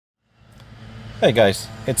Hey guys,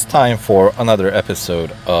 it's time for another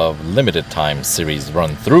episode of Limited Time Series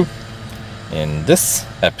Run Through. In this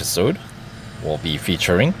episode, we'll be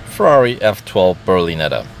featuring Ferrari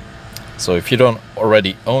F12berlinetta. So if you don't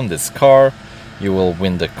already own this car, you will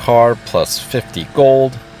win the car plus 50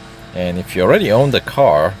 gold. And if you already own the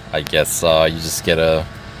car, I guess you just get a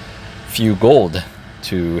few gold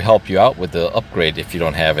to help you out with the upgrade if you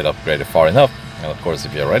don't have it upgraded far enough. And of course,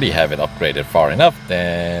 if you already have it upgraded far enough,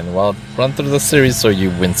 then, well, run through the series so you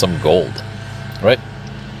win some gold, right?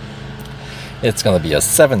 It's going to be a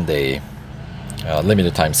 7-day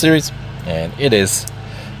limited time series, and it is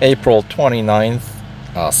April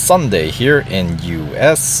 29th, Sunday here in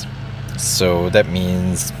US. So that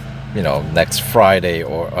means, you know, next Friday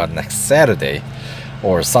or next Saturday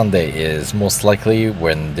or Sunday is most likely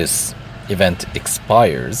when this event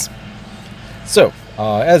expires. So,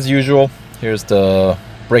 as usual, here's the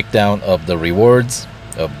breakdown of the rewards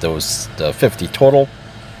of the 50 total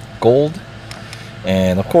gold.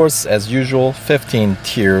 And of course, as usual, 15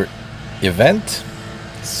 tier event.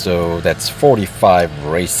 So that's 45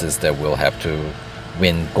 races that we'll have to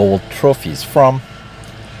win gold trophies from.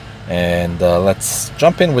 And let's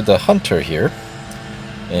jump in with the Hunter here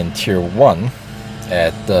in tier 1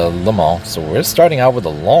 at Le Mans. So we're starting out with a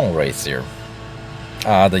long race here.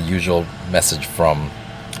 The usual message from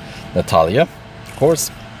Natalia, of course,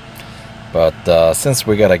 but since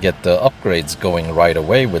we gotta get the upgrades going right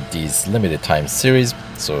away with these limited time series,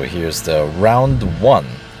 so here's the round 1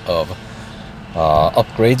 of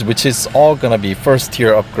upgrades, which is all gonna be first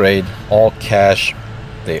tier upgrade, all cash.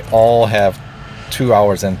 They all have 2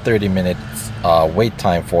 hours and 30 minutes wait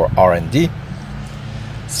time for R&D.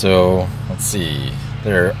 So let's see,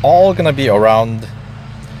 they're all gonna be around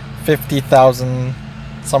 50,000,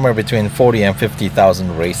 somewhere between 40 and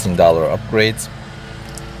 50,000 racing dollar upgrades.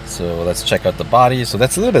 So let's check out the body. So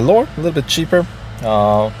that's a little bit lower, a little bit cheaper,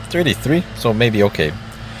 33, so maybe okay,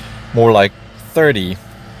 more like 30.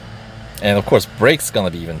 And of course brakes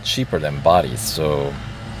gonna be even cheaper than bodies. So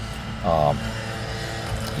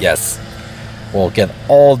yes, we'll get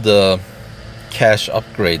all the cash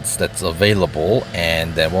upgrades that's available,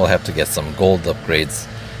 and then we'll have to get some gold upgrades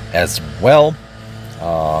as well.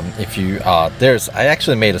 If you I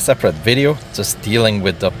actually made a separate video just dealing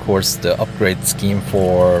with, of course, the upgrade scheme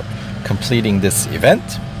for completing this event.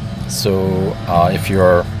 So if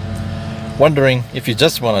you're wondering, if you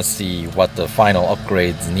just want to see what the final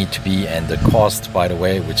upgrades need to be and the cost, by the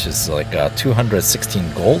way, which is like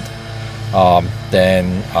 216 gold,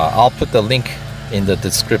 then I'll put the link in the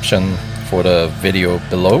description for the video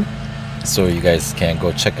below, so you guys can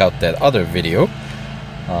go check out that other video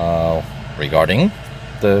regarding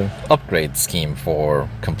the upgrade scheme for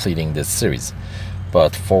completing this series.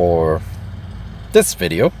 But for this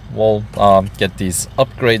video, we'll get these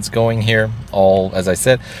upgrades going here. All, as I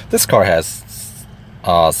said, this car has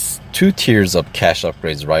 2 tiers of cash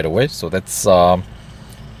upgrades right away, so that's kind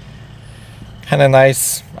of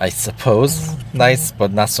nice, I suppose. Nice,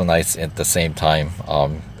 but not so nice at the same time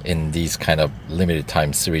in these kind of limited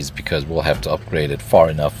time series, because we'll have to upgrade it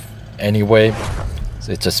far enough anyway.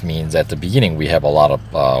 So it just means at the beginning we have a lot of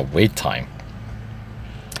wait time.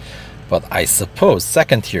 But I suppose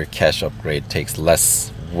second tier cash upgrade takes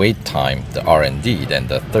less wait time, the R&D, than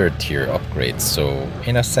the third tier upgrade. So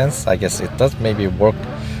in a sense, I guess it does maybe work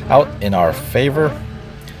out in our favor.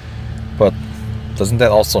 But doesn't that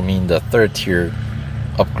also mean the third tier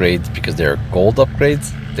upgrades, because they're gold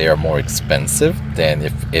upgrades, they are more expensive than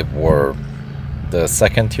if it were the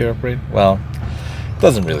second tier upgrade? Well,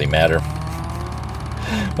 doesn't really matter.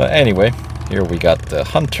 But anyway, here we got the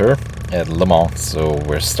Hunter at Le Mans. So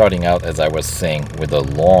we're starting out, as I was saying, with a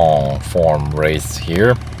long form race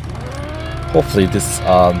here. Hopefully this,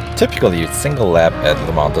 typically single lap at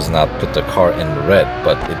Le Mans does not put the car in red,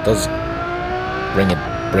 but it does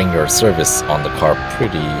bring your service on the car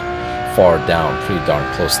pretty far down, pretty darn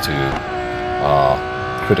close to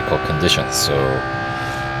critical conditions. So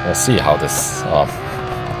we'll see how this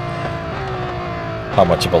how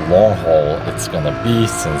much of a long haul it's gonna be,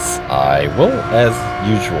 since I will, as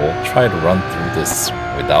usual, try to run through this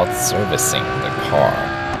without servicing the car.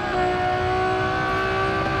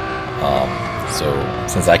 So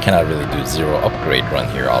since I cannot really do zero upgrade run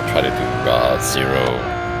here, I'll try to do zero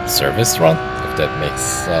service run, if that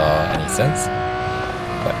makes any sense.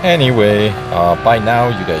 But anyway, by now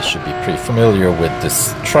you guys should be pretty familiar with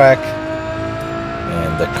this track,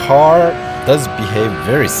 and the car does behave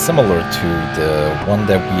very similar to the one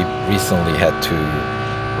that we recently had to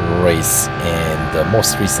race in the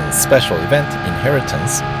most recent special event,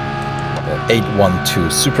 Inheritance, the 812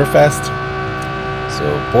 Superfast. So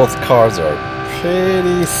both cars are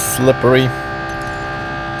pretty slippery,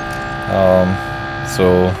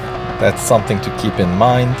 So that's something to keep in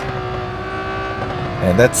mind,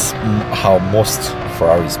 and that's how most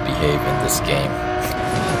Ferraris behave in this game.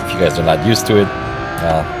 If you guys are not used to it,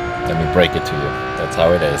 let me break it to you. That's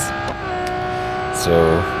how it is. So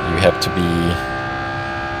you have to be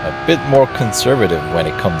a bit more conservative when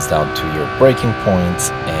it comes down to your braking points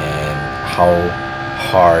and how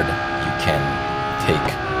hard you can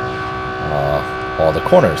take all the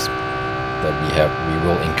corners that we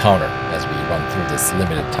will encounter as we run through this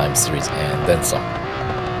limited time series and then some.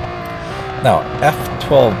 Now,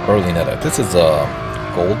 F12 Berlinetta, this is a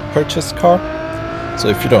gold purchase car, so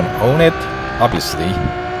if you don't own it, obviously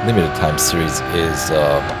limited time series is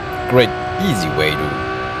a great easy way to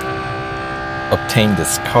obtain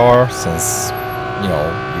this car, since you know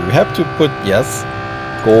you have to put, yes,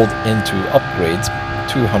 gold into upgrades,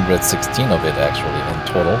 216 of it actually in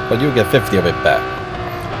total, but you'll get 50 of it back.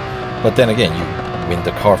 But then again, you win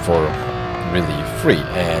the car for really free,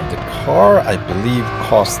 and the car I believe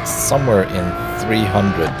costs somewhere in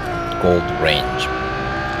 300 gold range.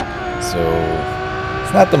 So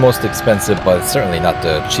it's not the most expensive, but it's certainly not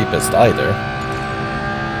the cheapest either.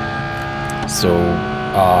 So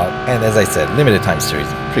and as I said, limited time series,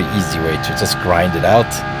 pretty easy way to just grind it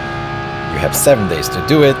out. You have 7 days to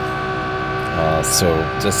do it, so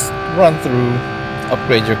just run through,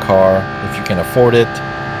 upgrade your car if you can afford it.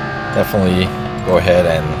 Definitely go ahead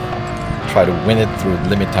and try to win it through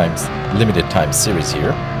limited time series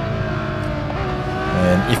here.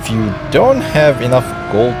 And if you don't have enough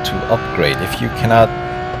gold to upgrade, if you cannot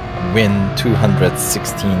win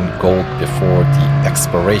 216 gold before the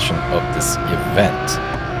expiration of this event,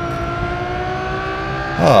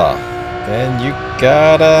 then you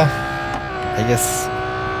gotta, I guess,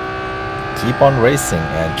 keep on racing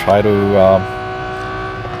and try to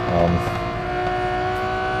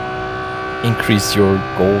increase your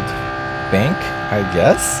gold bank, I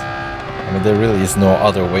guess. I mean, there really is no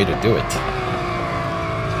other way to do it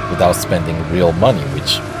without spending real money,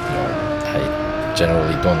 which, you know, I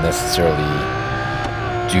generally don't necessarily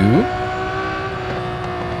do.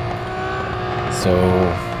 So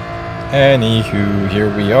anywho, here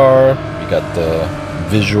we are. We got the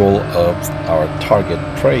visual of our target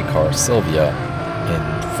prey car Silvia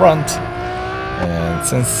in front, and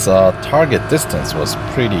since target distance was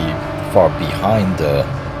pretty far behind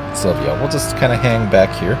Silvia, we'll just kind of hang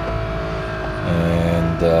back here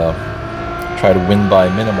and try to win by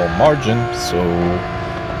minimal margin, so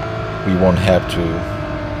we won't have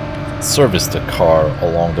to service the car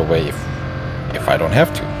along the way if I don't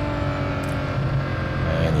have to.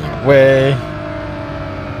 Anyway,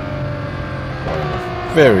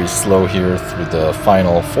 going very slow here through the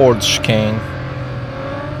final Ford chicane,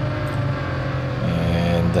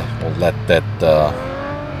 and we'll let that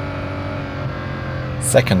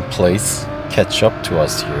second place catch up to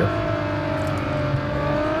us here.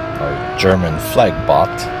 Our German flag bot,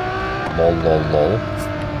 lol lol lol.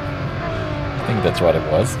 I think that's what it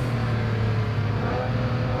was.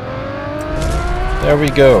 There we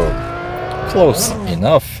go. Close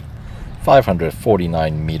enough.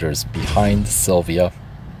 549 meters behind Silvia.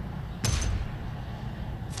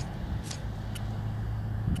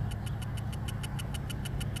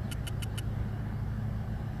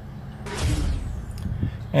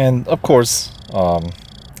 And of course,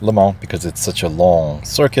 Le Mans, because it's such a long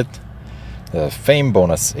circuit, the fame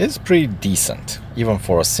bonus is pretty decent. Even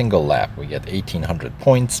for a single lap, we get 1800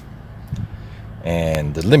 points.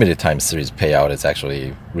 And the limited time series payout is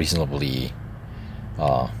actually reasonably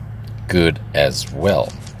good as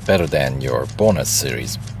well. Better than your bonus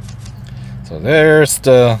series. So there's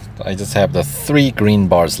I just have the 3 green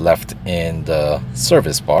bars left in the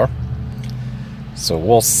service bar. So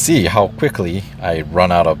we'll see how quickly I run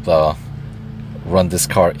this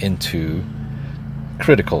car into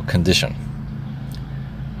critical condition.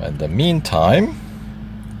 In the meantime,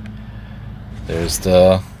 there's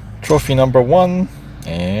the trophy number 1,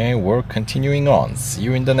 and we're continuing on. See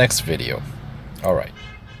you in the next video. Alright.